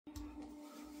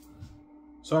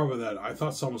Sorry about that. I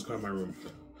thought someone was coming in my room.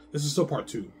 This is still part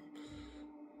 2.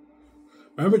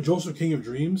 Remember Joseph King of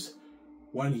Dreams?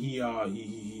 When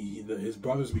his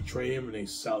brothers betray him and they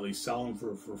sell him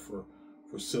for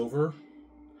silver.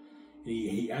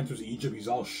 He enters Egypt. He's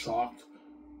all shocked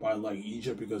by like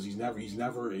Egypt because he's never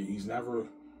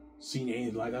seen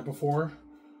anything like that before.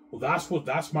 Well,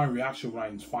 that's my reaction when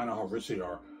I find out how rich they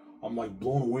are. I'm like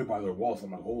blown away by their wealth.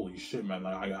 I'm like, holy shit, man!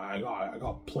 Like I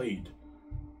got played.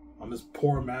 I'm this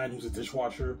poor man who's a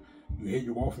dishwasher. You hid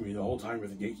your wealth from me the whole time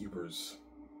with the gatekeepers.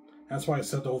 That's why I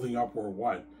set the whole thing up. Or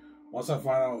what? Once I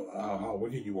find out how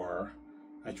wicked you are,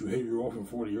 that you hid your wealth for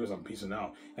 40 years, I'm peacing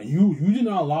out. And you did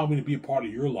not allow me to be a part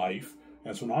of your life.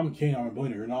 And so when I'm king, I'm a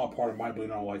billionaire. You're not a part of my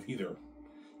billionaire life either.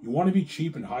 You want to be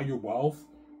cheap and hide your wealth.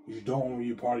 You don't want to be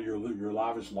a part of your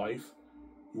lavish life.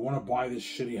 You want to buy this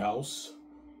shitty house,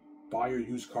 buy your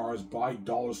used cars, buy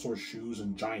dollar store shoes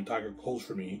and Giant Tiger clothes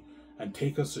for me, and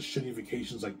take us to shitty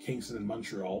vacations like Kingston and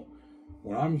Montreal.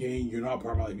 When I'm king, you're not a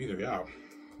part of my life either. Yeah.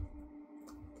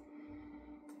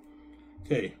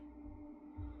 Okay.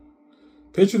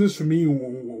 Picture this for me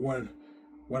when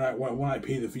I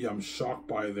pay the fee. I'm shocked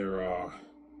by their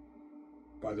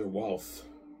wealth,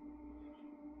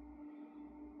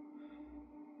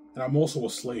 and I'm also a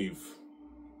slave.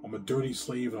 I'm a dirty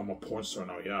slave, and I'm a porn star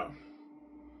now. Yeah,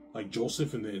 like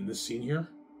Joseph in this scene here.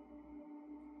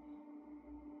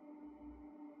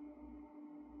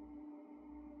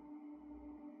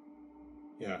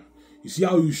 Yeah, you see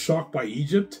how he's shocked by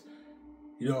Egypt.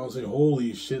 You know, I was like,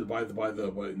 holy shit, by you know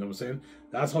what I'm saying?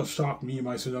 That's how shocked me and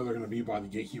my son are going to be by the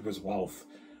gatekeepers' wealth.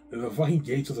 They're the fucking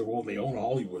gates of the world. They own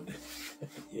Hollywood.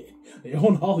 They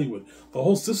own Hollywood. The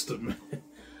whole system. You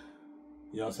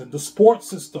know what I'm saying? The sports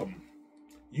system.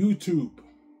 YouTube. You know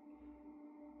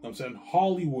what I'm saying?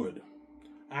 Hollywood.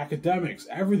 Academics.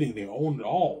 Everything. They own it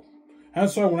all. And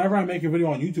that's why whenever I make a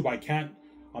video on YouTube,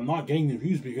 I'm not getting the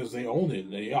views because they own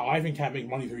it. I even can't make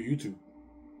money through YouTube.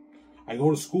 I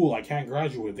go to school, I can't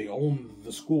graduate. They own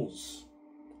the schools,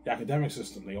 the academic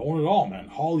system. They own it all, man.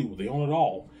 Hollywood, they own it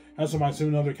all. That's why my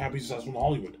significant other can't be successful in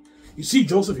Hollywood. You see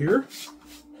Joseph here?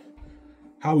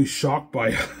 How he's shocked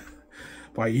by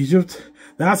Egypt?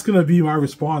 That's gonna be my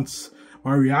response,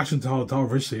 my reaction to how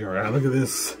rich they are. Look at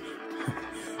this.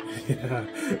 Yeah.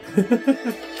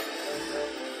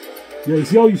 Yeah, you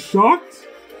see how he's shocked?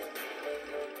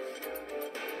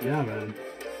 Yeah, man.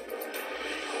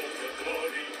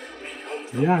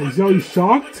 Yeah, you see how he's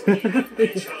shocked?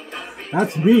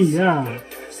 That's me, yeah.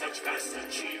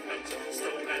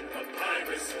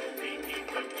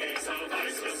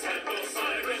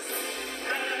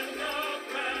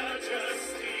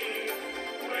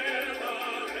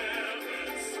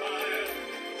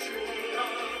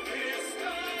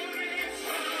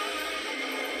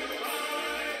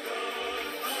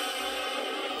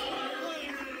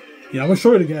 Yeah, I'm gonna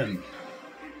show it again.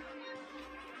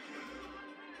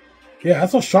 Yeah,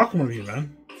 that's how shocked I'm gonna be,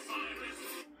 man.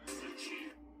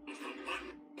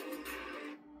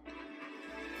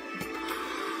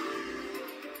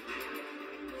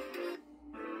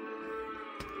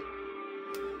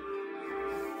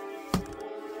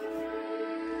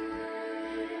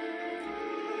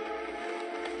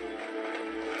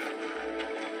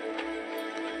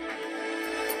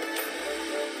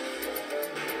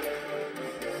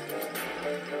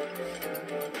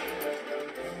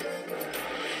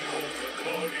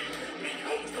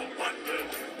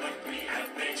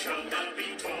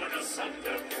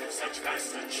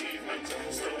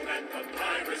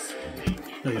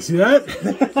 You see that?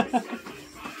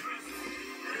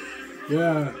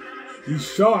 Yeah, he's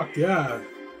shocked. Yeah,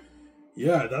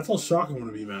 yeah, that's how shocked I'm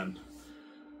gonna be, man.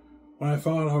 When I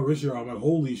found out how rich you are, I'm like,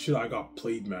 holy shit, I got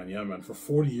played, man. Yeah, man. For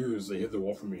 40 years, they hit the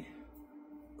wall for me.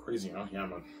 Crazy, huh? Yeah,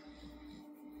 man.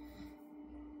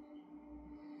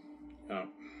 Yeah.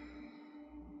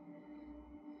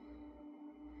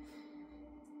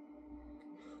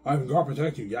 God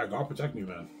protect you. Yeah, God protect me,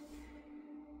 man.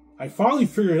 I finally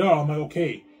figured it out. I'm like,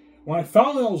 okay. When I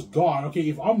found out it was God, okay,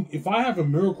 if I have a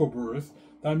miracle birth,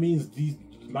 that means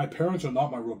my parents are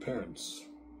not my real parents.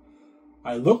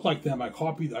 I look like them. I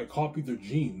copied their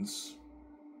genes.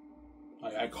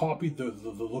 I copied the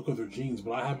look of their genes,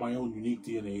 but I have my own unique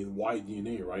DNA, Y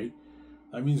DNA, right?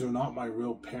 That means they're not my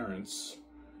real parents.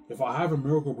 If I have a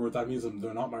miracle birth, that means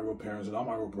they're not my real parents. They're not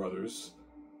my real brothers.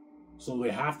 So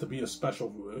they have to be a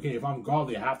special. Okay, if I'm God,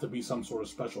 they have to be some sort of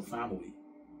special family.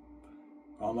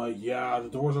 I'm like, yeah, the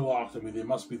doors are locked. I mean, they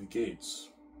must be the gates.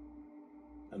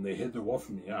 And they hid their wall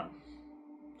from me, yeah.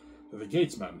 They're the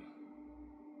gates, man.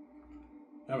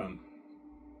 Yeah, man.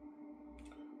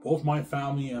 Both my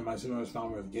family and my sister's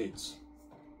family are the gates.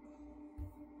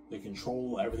 They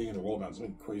control everything in the world, man. It's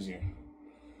been crazy.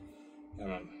 Yeah,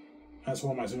 man. That's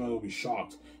why my sister will be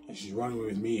shocked, and she's running away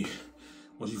with me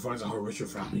when she finds out how rich her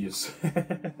family is.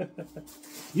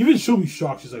 Even she'll be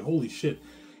shocked. She's like, holy shit.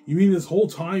 You mean this whole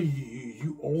time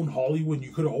you own Hollywood and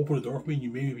you could have opened a door for me and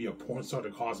you made me be a porn star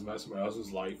to cause mess in my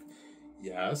husband's life?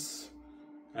 Yes.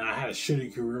 And I had a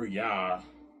shitty career, yeah.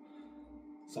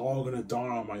 It's all gonna dawn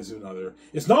on my significant other.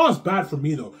 It's not as bad for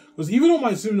me though, because even though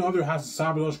my significant other has a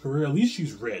sabotage career, at least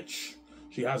she's rich.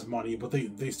 She has money, but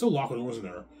they still lock the doors in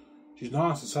her. She's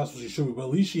not as successful as she should be, but at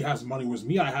least she has money. Whereas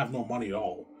me, I have no money at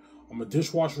all. I'm a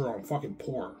dishwasher. I'm fucking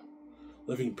poor,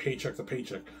 living paycheck to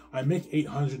paycheck. I make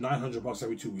 $800, $900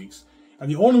 every 2 weeks, and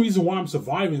the only reason why I'm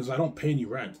surviving is I don't pay any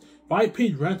rent. If I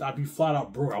paid rent, I'd be flat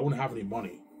out broke. I wouldn't have any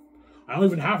money. I don't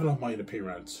even have enough money to pay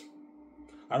rent.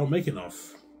 I don't make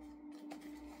enough.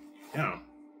 Yeah.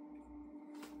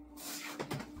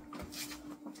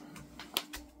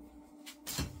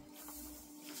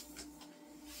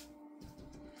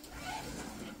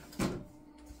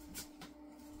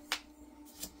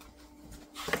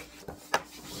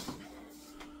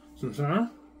 Huh?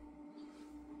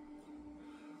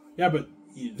 Yeah, but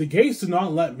the Gates did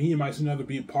not let me and my significant other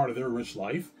be a part of their rich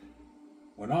life.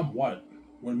 When I'm what?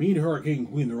 When me and her are king and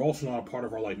queen, they're also not a part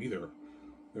of our life either.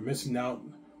 They're missing out.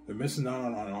 They're missing out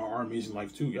on our amazing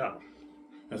life too. Yeah,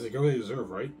 as they go, they deserve,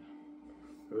 right?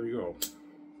 There you go.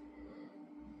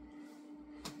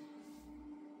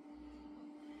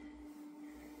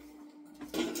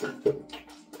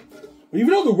 But even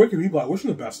though they're wicked people, I wish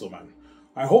them the best, though, man.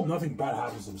 I hope nothing bad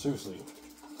happens to them, seriously.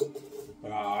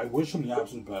 I wish them the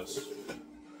absolute best.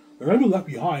 They're going to be left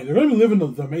behind. They're going to be living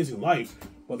the amazing life,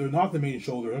 but they're not the main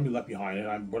show. They're going to be left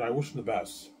behind, but I wish them the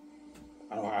best.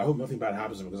 I hope nothing bad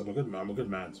happens to them, because I'm a good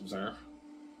man, so I'm sorry.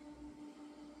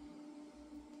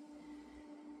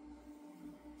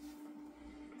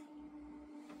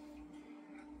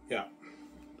 Yeah.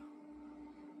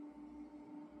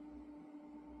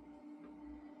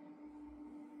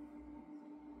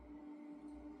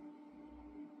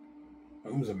 My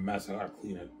room's a mess. I gotta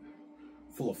clean it.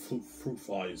 Full of fruit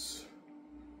flies.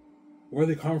 Where are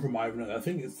they coming from, Ivan? I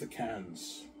think it's the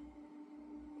cans.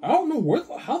 I don't know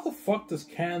how the fuck do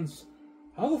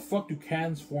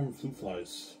cans form fruit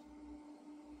flies?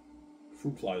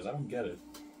 Fruit flies, I don't get it.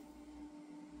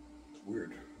 It's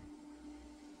weird.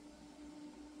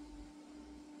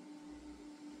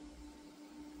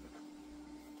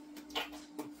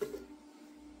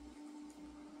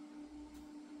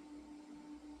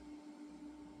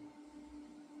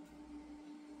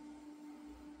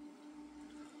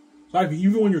 So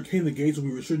even when you're king, the Gates will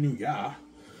be richer than you, yeah.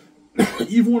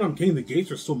 Even when I'm king, the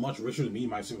Gates are still much richer than me and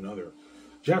my significant other.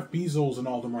 Jeff Bezos and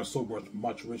all of them are still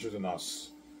much richer than us.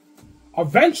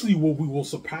 Eventually, we will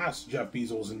surpass Jeff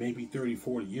Bezos in maybe 30,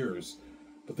 40 years.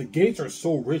 But the Gates are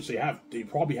so rich, they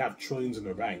probably have trillions in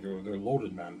their bank. They're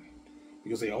loaded, man.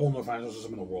 Because they own the financial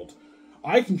system in the world.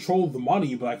 I control the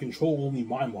money, but I control only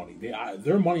my money.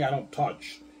 Their money I don't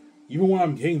touch. Even when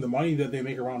I'm king, the money that they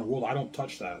make around the world, I don't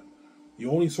touch that. The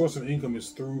only source of income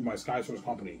is through my SkySource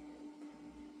company.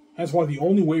 That's why the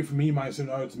only way for me and my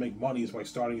significant other to make money is by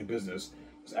starting a business.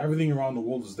 Because everything around the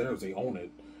world is theirs, they own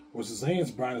it. Whereas the Zane's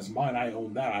brand is mine, I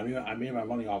own that. I mean, I made my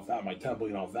money off that, my $10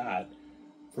 billion off that.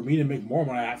 For me to make more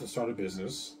money, I have to start a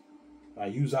business. I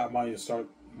use that money to start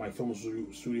my film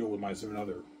studio with my significant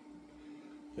other.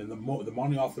 And the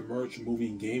money off the merch, movie,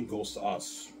 and game goes to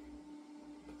us.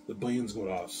 The billions go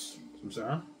to us. I'm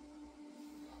sorry?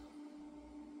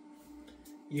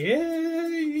 Yeah.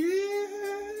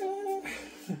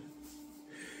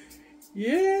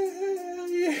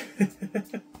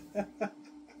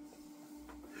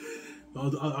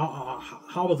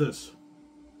 How about this?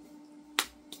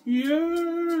 Yeah.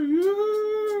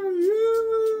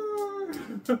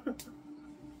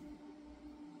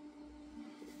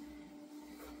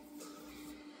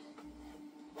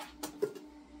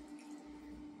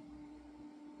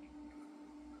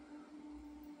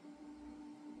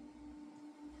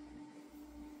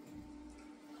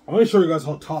 I'm going to show you guys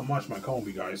how top notch my comb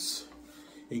be, guys.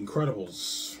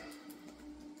 Incredibles.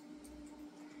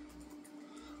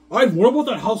 Alright, what about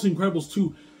that house in Incredibles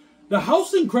 2? The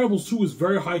house in Incredibles 2 is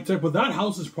very high tech, but that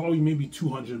house is probably maybe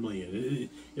 $200 million.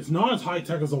 It's not as high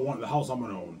tech as the house I'm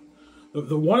going to own.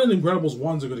 The one in Incredibles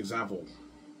 1 is a good example.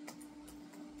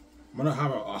 I'm going to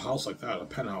have a house like that, a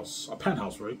penthouse. A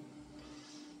penthouse, right?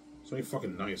 It's really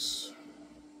fucking nice.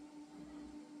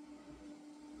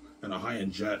 And a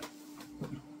high-end jet.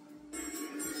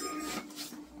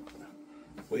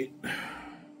 Wait.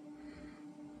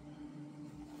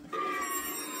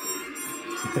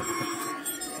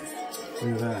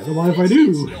 Look at that. I don't mind if I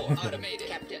do.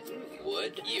 Captain,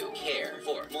 would you you care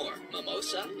for more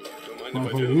mimosa? Don't mind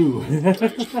if I do.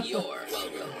 You're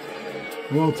welcome.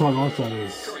 Well, talk about that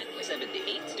is. Currently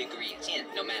 78 degrees in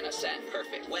Nomanasat.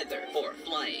 Perfect weather for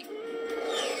flying.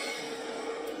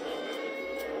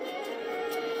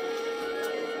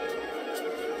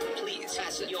 Please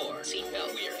fasten your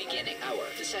seatbelt. We're beginning our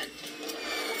descent.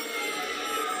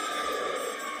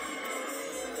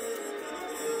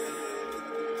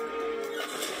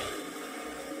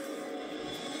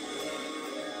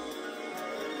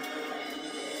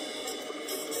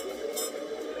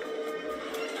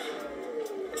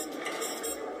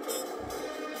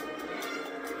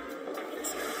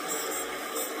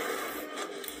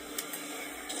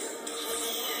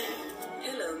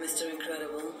 Hello, Mr.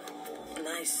 Incredible.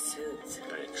 Nice suit.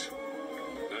 Thanks.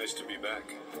 Nice to be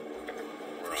back.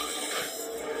 We're on.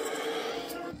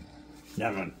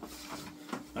 Yeah, man.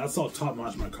 That's how top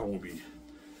notch my car will be.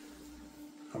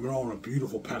 I'm gonna own a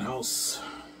beautiful penthouse.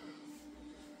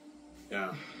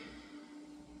 Yeah.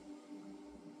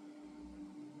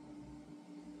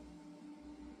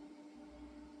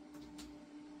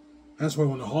 That's why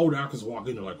when the Hollywood actors walk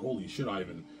in, they're like, "Holy shit,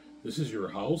 Ivan, this is your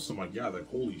house?" I'm like, "Yeah." They're like,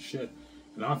 "Holy shit!"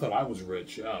 And I thought I was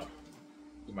rich. Yeah,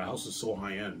 my house is so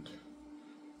high end.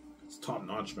 It's top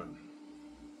notch, man.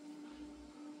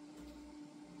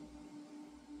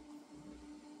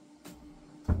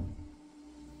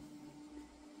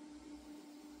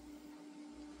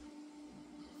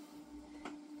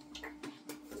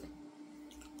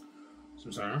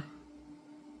 Some Sarah.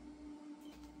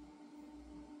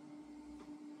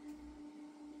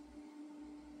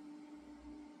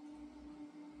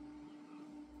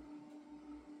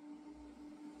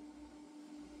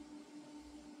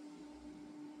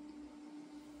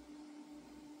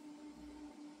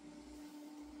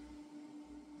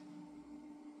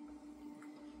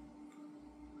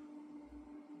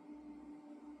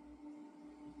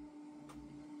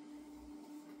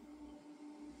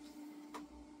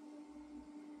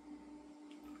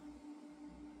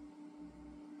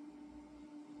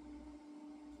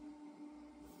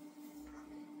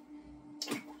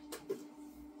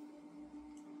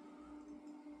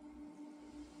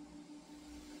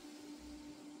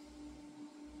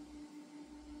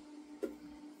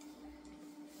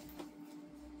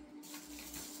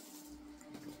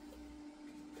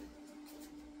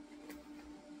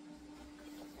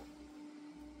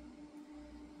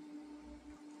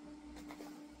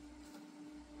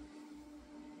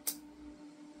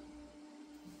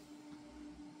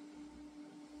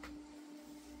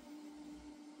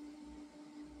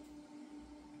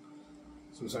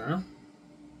 Some Sarah.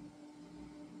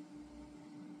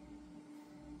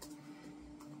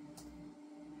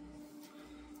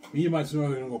 Me and my sister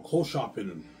are gonna go clothes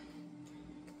shopping.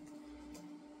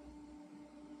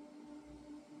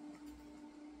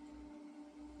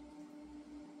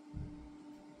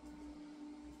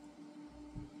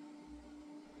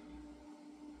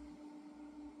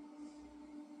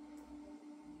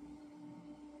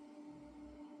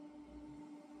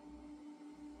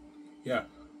 Yeah,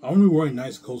 I'm gonna be wearing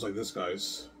nice clothes like this,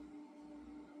 guys.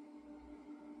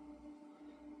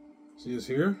 See this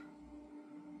here?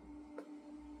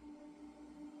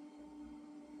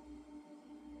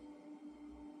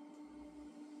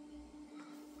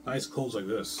 Nice clothes like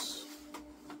this.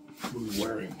 We'll be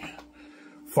wearing.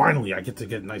 Finally, I get to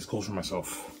get nice clothes for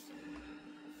myself.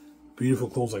 Beautiful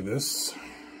clothes like this.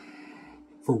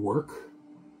 For work.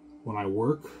 When I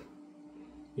work.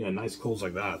 Yeah, nice clothes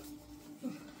like that.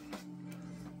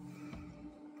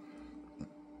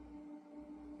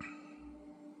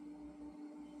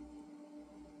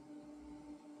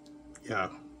 Yeah.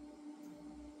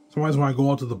 Sometimes when I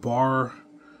go out to the bar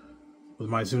with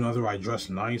my significant other, I dress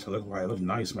nice. I look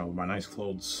nice, man, with my nice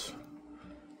clothes.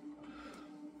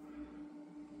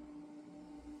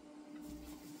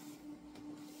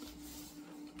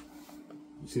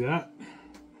 You see that?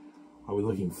 I'll be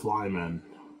looking fly, man.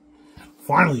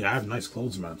 Finally, I have nice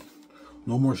clothes, man.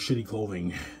 No more shitty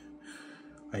clothing.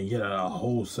 I can get a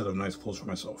whole set of nice clothes for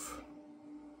myself.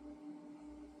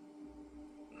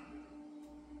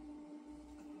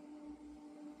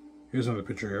 Here's another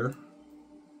picture here.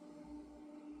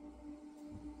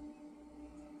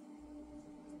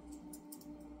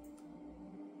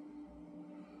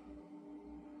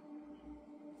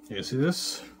 You see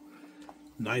this?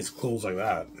 Nice clothes like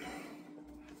that.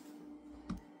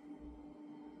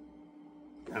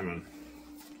 Yeah, man.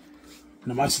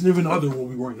 Now my significant other will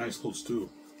be wearing nice clothes too.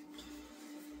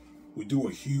 We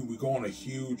go on a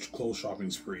huge clothes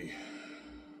shopping spree.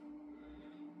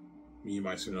 Me and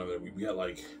my significant other, we get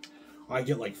like, I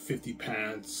get like 50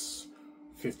 pants,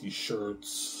 50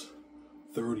 shirts,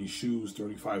 30 shoes,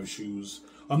 35 shoes.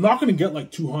 I'm not going to get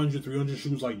like 200, 300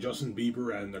 shoes like Justin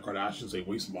Bieber and the Kardashians. They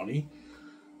waste money.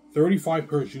 35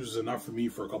 pair of shoes is enough for me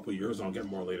for a couple of years, and I'll get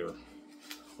more later.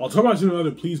 I'll tell my significant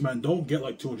other, please, man, don't get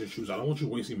like 200 shoes. I don't want you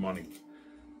wasting money.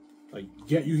 Like,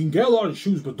 you can get a lot of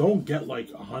shoes, but don't get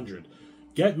like 100.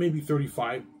 Get maybe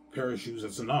 35 pair of shoes.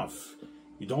 That's enough.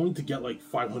 You don't need to get like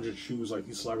 500 shoes like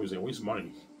these celebrities. They waste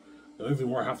money. They don't even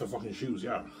wear half their fucking shoes.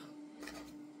 Yeah.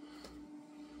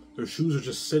 Their shoes are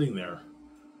just sitting there.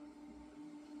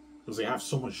 Because they have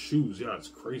so much shoes. Yeah, it's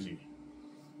crazy.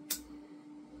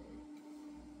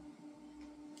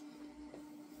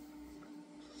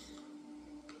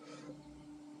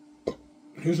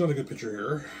 Here's another good picture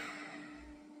here.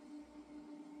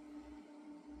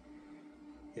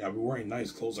 Yeah, I'll be wearing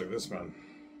nice clothes like this, man.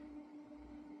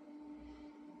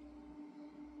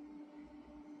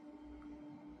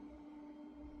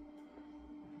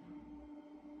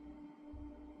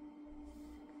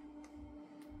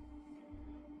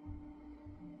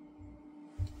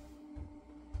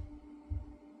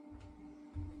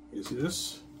 You see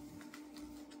this?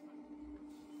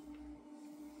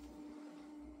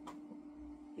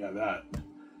 Yeah, that.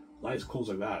 Nice clothes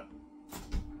like that.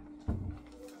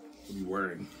 I'll be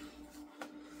wearing.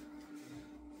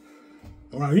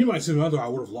 When I meet my significant other, I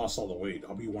would have lost all the weight.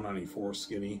 I'll be 194,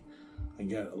 skinny, and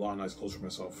get a lot of nice clothes for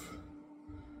myself.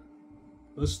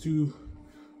 Let's do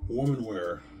woman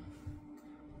wear.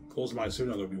 Clothes my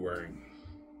significant other will be wearing.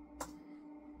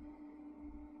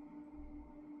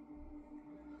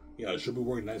 Yeah, I should be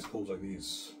wearing nice clothes like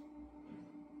these.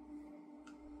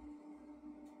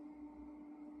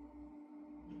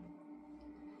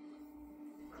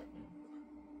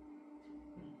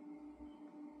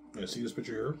 Yeah, see this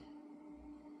picture here?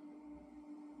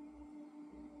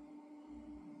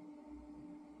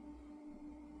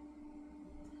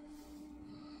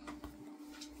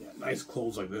 Yeah, nice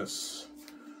clothes like this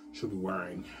should be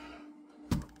wearing.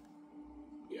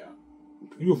 Yeah,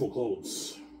 beautiful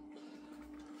clothes.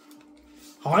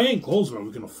 High-end clothes, man,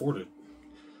 we can afford it.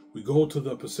 We go to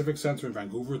the Pacific Center in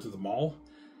Vancouver, to the mall.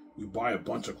 We buy a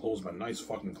bunch of clothes, man. Nice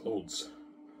fucking clothes.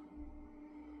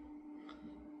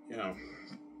 Yeah.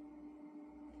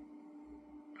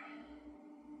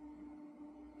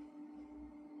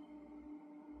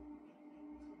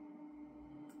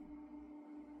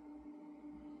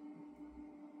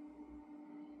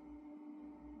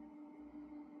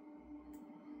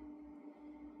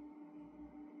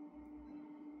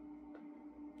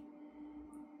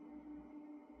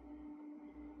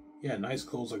 Yeah, nice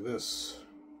clothes like this.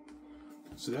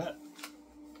 See that?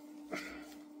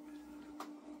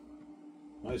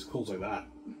 Nice clothes like that.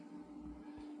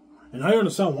 And I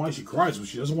understand why she cries, but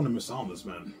she doesn't want to miss out on this,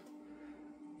 man.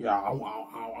 Yeah, I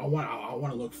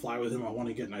want to look fly with him. I want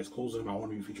to get nice clothes with him. I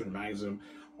want to be featured in a magazine.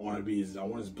 I want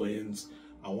his blends.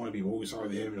 I want to be a movie star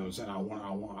with him. You know what I'm saying? I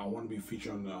want to be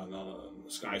featured on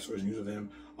the Sky Source News with him.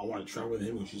 I want to travel with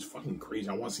him because she's fucking crazy.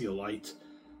 I want to see the light.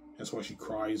 That's why she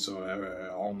cries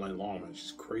all night long, man.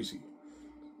 She's crazy.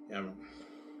 Yeah, man.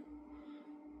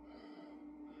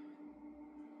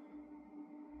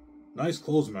 Nice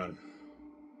clothes, man.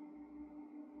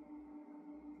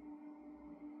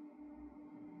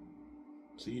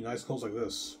 See, nice clothes like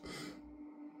this.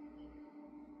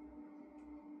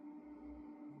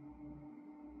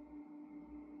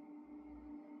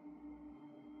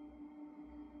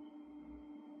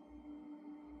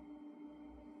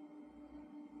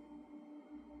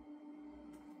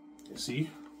 You see?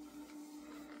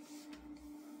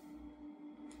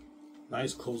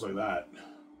 Nice clothes like that.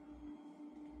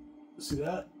 See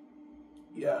that?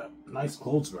 Yeah, nice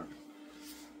clothes, man.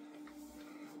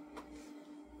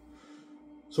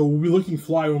 So we'll be looking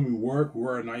fly when we work. We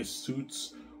wear nice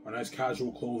suits or nice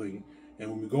casual clothing,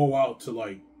 and when we go out to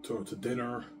like to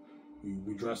dinner,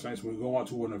 we dress nice. When we go out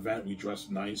to an event, we dress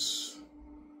nice.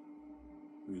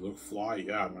 We look fly,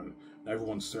 yeah, man.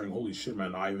 Everyone's staring. Holy shit,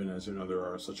 man! Ivan and his another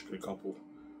are such a good couple.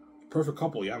 Perfect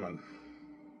couple, yeah, man.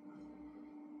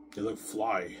 They look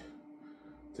fly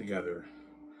together.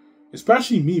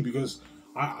 Especially me, because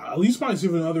at least my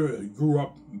significant other grew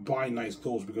up buying nice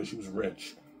clothes because she was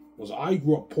rich. Was I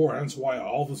grew up poor, hence why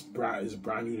all this is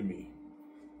brand new to me.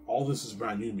 All this is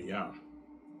brand new to me, yeah.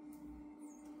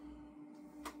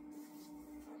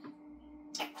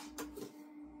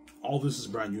 All this is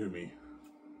brand new to me.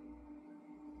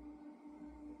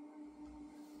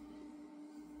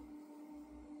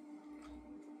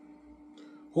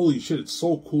 Holy shit, it's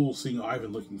so cool seeing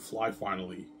Ivan looking fly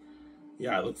finally.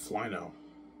 Yeah, I look fly now.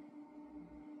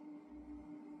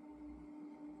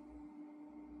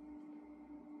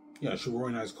 Yeah, she's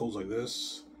wearing nice clothes like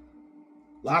this.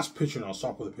 Last picture, and I'll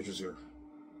stop with the pictures here.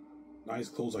 Nice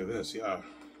clothes like this, yeah.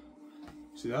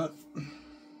 See that?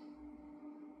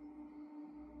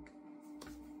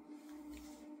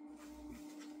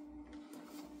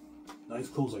 Nice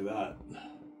clothes like that.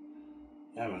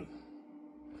 Yeah, man.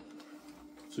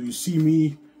 So you see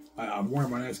me, I'm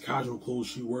wearing my nice casual clothes.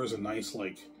 She wears a nice,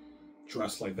 like,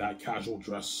 dress like that, casual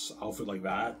dress outfit like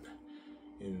that.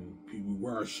 And we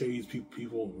wear our shades.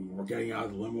 People, we're getting out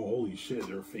of the limo. Holy shit,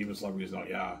 they're famous celebrities now,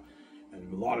 yeah.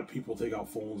 And a lot of people take out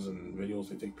phones and videos,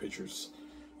 they take pictures.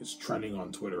 It's trending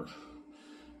on Twitter.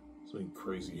 Something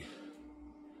crazy.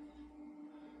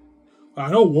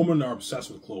 I know women are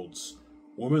obsessed with clothes.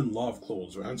 Women love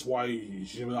clothes, hence why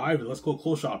she's like, Ivan, let's go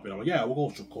clothes shopping. I'm like, yeah, we'll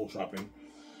go clothes shopping. You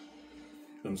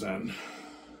know what I'm saying?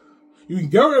 You can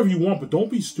get whatever you want, but don't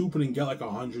be stupid and get like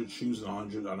 100 shoes and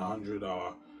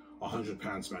 100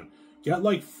 pants, man. Get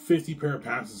like 50 pair of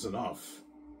pants is enough.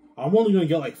 I'm only gonna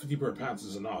get like 50 pair of pants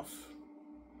is enough.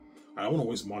 I don't want to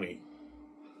waste money.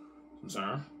 I'm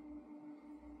sorry.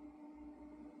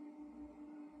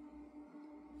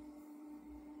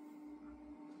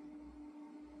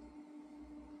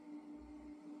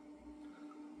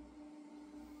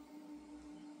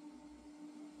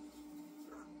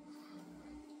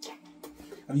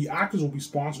 And the actors will be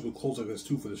sponsored with clothes like this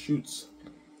too for the shoots.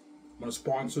 I'm going to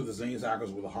sponsor the Zane's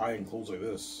actors with high-end clothes like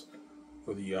this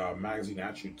for the magazine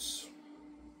ad shoots.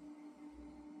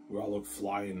 We all look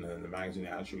fly in the magazine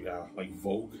ad shoot, yeah. Like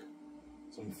Vogue.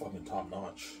 Something fucking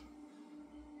top-notch.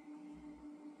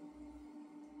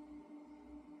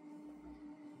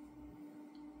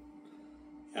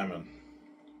 Yeah, man.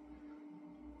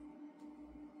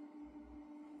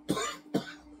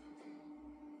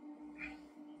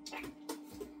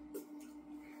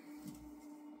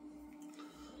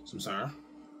 Some sour.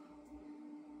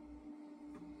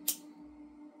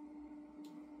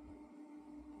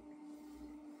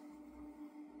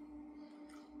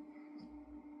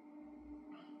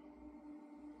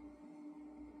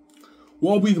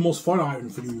 What will be the most fun item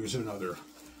for New Year's and another?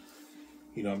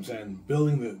 You know what I'm saying?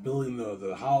 Building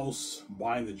the house,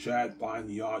 buying the jet, buying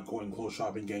the yacht, going clothes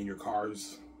shopping, getting your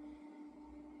cars.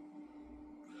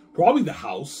 Probably the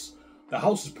house. The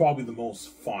house is probably the most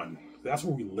fun. That's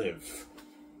where we live.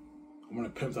 I'm gonna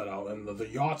pimp that out. And the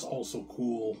yacht's also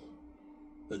cool.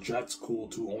 The jet's cool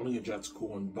too. Owning a jet's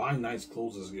cool. And buying nice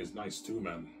clothes is nice too,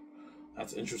 man.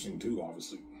 That's interesting too,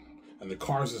 obviously. And the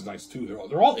cars is nice too.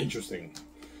 They're all interesting.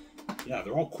 Yeah,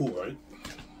 they're all cool, right?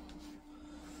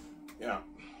 Yeah.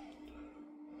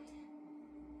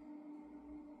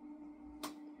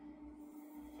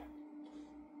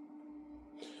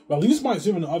 But at least my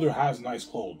significant other has nice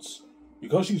clothes.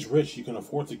 Because she's rich, she can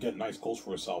afford to get nice clothes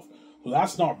for herself. So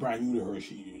that's not brand new to her.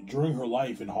 During her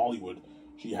life in Hollywood,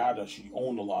 she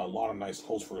owned a lot of nice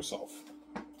clothes for herself.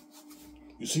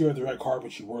 You see her at the red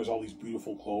carpet, she wears all these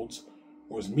beautiful clothes.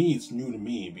 Whereas me, it's new to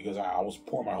me because I was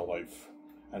poor my whole life.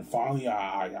 And finally,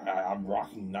 I'm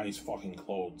rocking nice fucking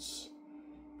clothes.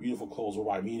 Beautiful clothes,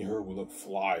 whereby me and her, we look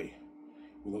fly.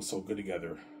 We look so good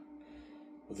together.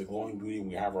 With the glowing beauty, and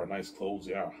we have our nice clothes,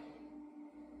 yeah.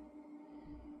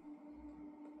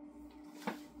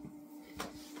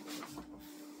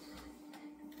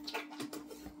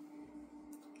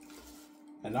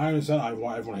 And I understand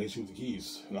why everyone hates you with the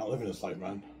keys. You're not living this life,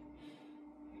 man.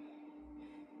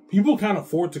 People can't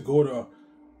afford to go to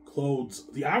clothes.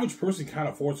 The average person can't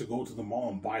afford to go to the mall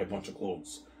and buy a bunch of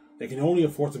clothes. They can only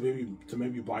afford to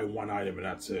maybe buy one item, and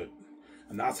that's it.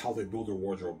 And that's how they build their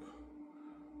wardrobe.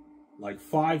 Like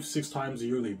 5-6 times a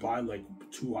year, they buy like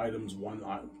two items, one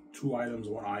item.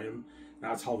 And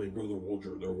that's how they build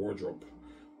their wardrobe.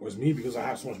 Whereas me, because I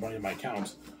have so much money in my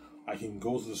account, I can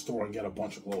go to the store and get a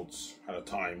bunch of clothes at a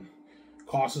time.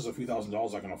 Costs us a few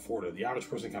 $1,000s, I can afford it. The average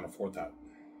person can't afford that.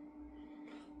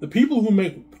 The people who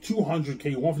make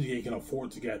 200K, 150K can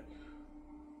afford to get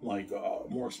like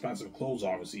more expensive clothes,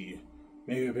 obviously.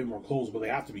 Maybe a bit more clothes, but they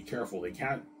have to be careful. They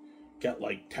can't get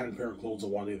like 10 pair of clothes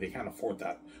in one day. They can't afford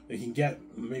that. They can get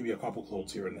maybe a couple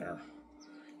clothes here and there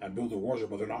and build their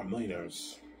wardrobe, but they're not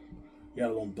millionaires. Yet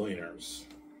alone billionaires.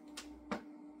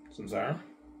 Sincere?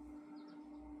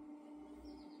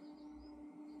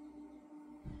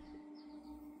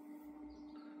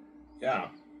 Yeah.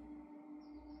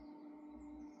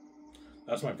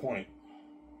 That's my point.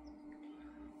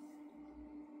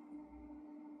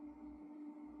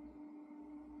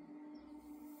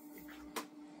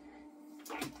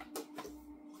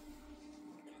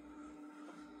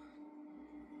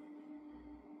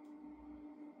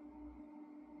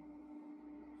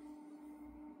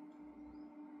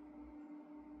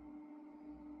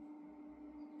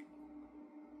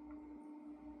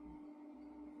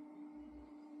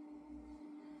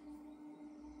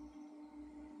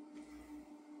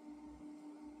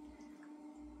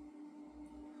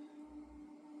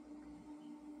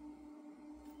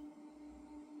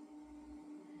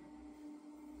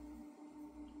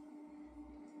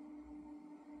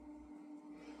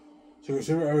 So if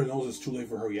Sarah ever knows it's too late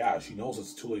for her, yeah, she knows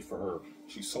it's too late for her.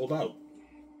 She's sold out.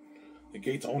 The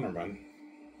gate's owner, man.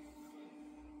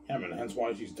 Yeah, man, hence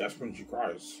why she's desperate and she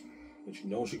cries. And she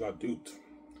knows she got duped.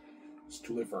 It's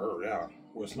too late for her, yeah.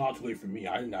 Well, it's not too late for me.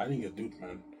 I didn't get duped,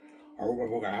 man. I wrote my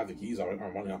book, I have the keys, I got my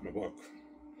money off my book.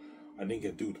 I didn't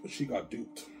get duped, but she got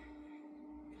duped.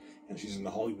 And she's in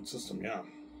the Hollywood system, yeah.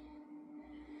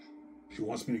 She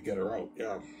wants me to get her out,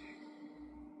 yeah.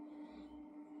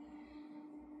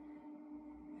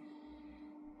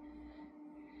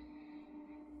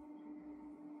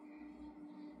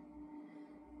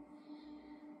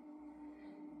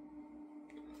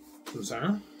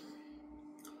 Sarah?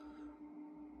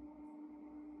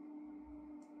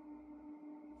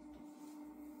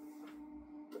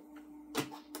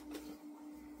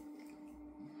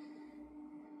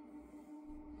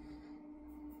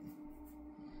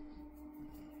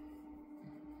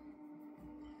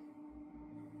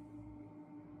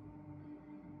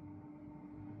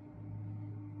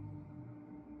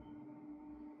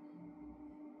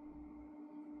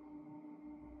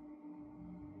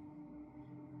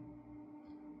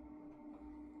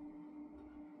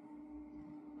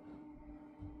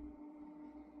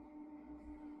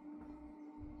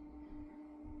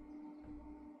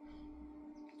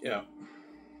 Yeah.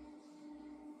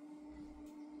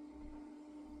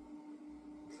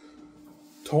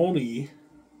 Tony,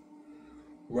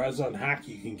 Reza, and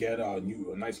Hacky can get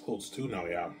nice clothes too now,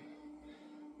 yeah.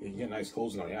 You can get nice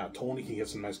clothes now, yeah. Tony can get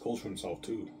some nice clothes for himself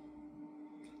too.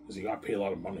 Because he got paid a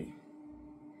lot of money.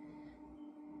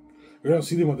 You're gonna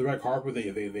see them on the red carpet,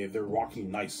 they're rocking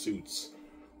nice suits.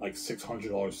 Like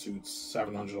 $600 suits,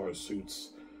 $700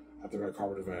 suits at the red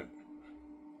carpet event.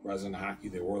 Reza and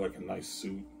Hacky, they wore like a nice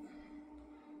suit.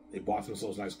 They bought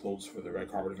themselves nice clothes for the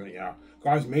red carpet event, yeah.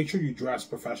 Guys, make sure you dress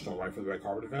professional, right, for the red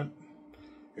carpet event.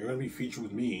 You're going to be featured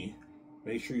with me.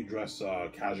 Make sure you dress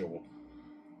casual.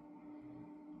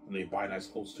 And they buy nice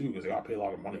clothes too, because they got to pay a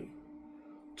lot of money.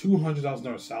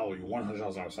 $200,000 salary,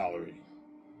 $100,000 salary.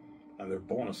 And their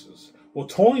bonuses. Well,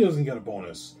 Tony doesn't get a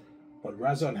bonus, but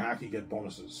Reza and Hacky get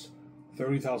bonuses.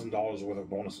 $30,000 worth of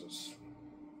bonuses.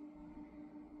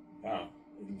 Yeah.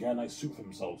 They can get a nice suit for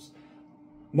themselves.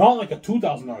 Not like a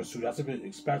 $2,000 suit, that's a bit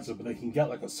expensive, but they can get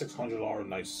like a $600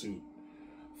 nice suit,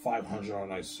 $500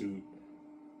 nice suit,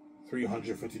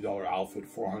 $350 outfit,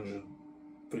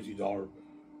 $450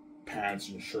 pants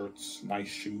and shirts, nice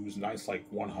shoes, nice like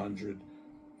 $150,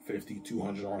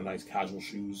 $200 nice casual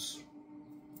shoes.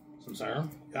 Some Sarah?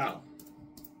 Yeah.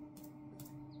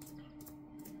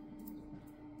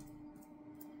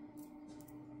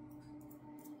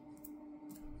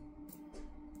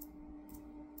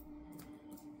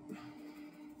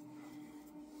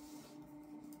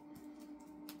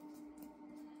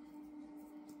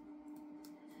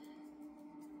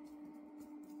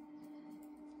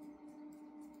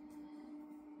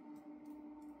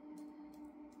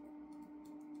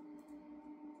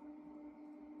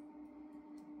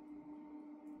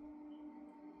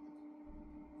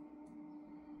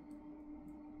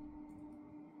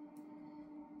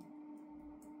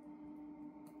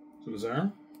 So was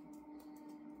there?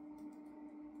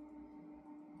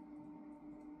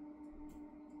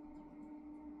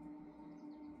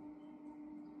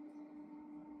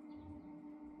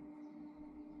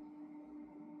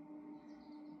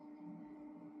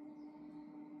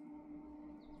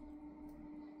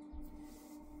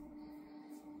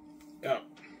 Yeah.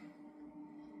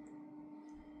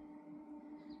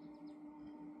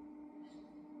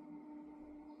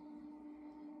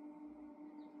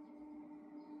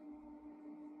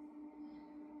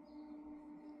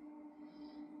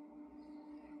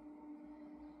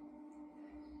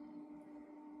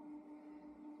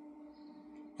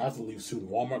 I have to leave soon.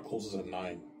 Walmart closes at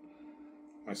 9.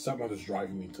 My stepmother's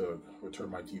driving me to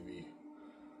return my TV.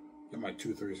 Get my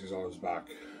 $236 back.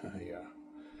 Yeah.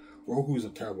 Roku is a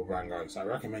terrible brand, guys. I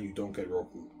recommend you don't get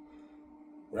Roku.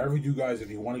 Whatever you do, guys, if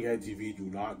you want to get a TV, do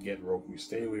not get Roku.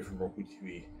 Stay away from Roku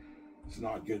TV. It's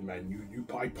not good, man.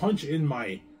 I punch in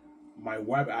my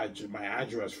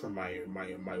address for my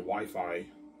Wi-Fi,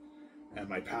 and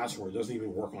my password doesn't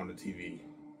even work on the TV.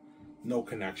 No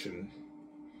connection.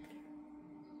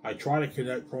 I try to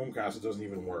connect Chromecast, it doesn't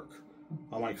even work.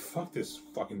 I'm like, fuck this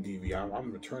fucking TV.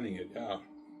 I'm returning it. Yeah.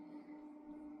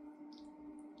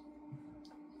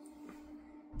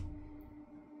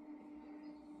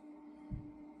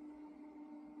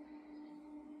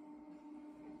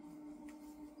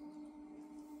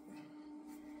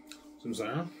 Some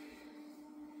Sarah?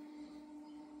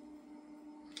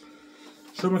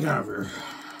 Show my camera.